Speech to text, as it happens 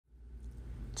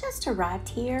Just arrived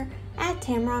here at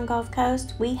Tameron Gulf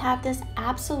Coast. We have this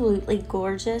absolutely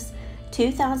gorgeous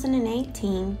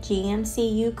 2018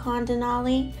 GMC Yukon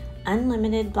Denali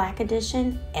Unlimited Black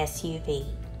Edition SUV.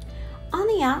 On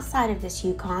the outside of this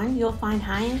Yukon, you'll find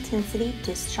high-intensity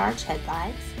discharge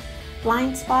headlights,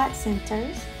 blind spot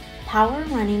sensors, power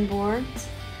running boards,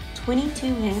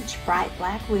 22-inch bright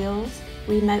black wheels,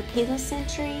 remote keyless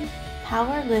entry,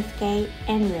 power liftgate,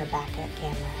 and rear backup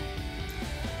camera.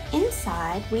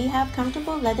 Inside, we have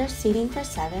comfortable leather seating for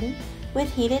 7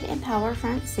 with heated and power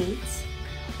front seats,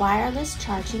 wireless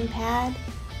charging pad,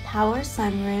 power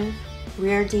sunroof,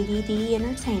 rear DVD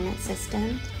entertainment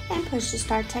system, and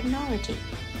push-to-start technology.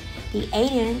 The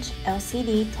 8-inch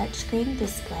LCD touchscreen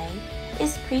display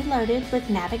is preloaded with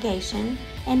navigation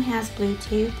and has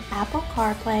Bluetooth, Apple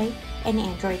CarPlay, and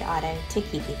Android Auto to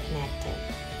keep you connected.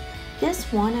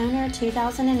 This one-owner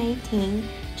 2018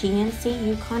 GMC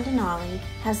Yukon Denali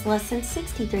has less than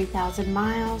 63,000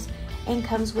 miles and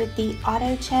comes with the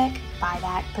AutoCheck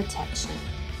Buyback Protection.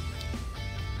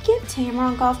 Give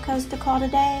Tameron Gulf Coast a call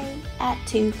today at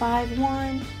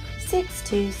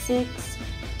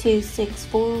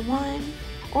 251-626-2641,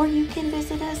 or you can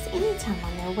visit us anytime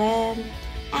on their web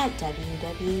at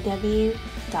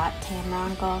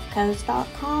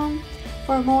www.tamerongulfcoast.com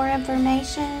for more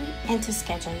information and to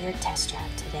schedule your test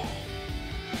drive today.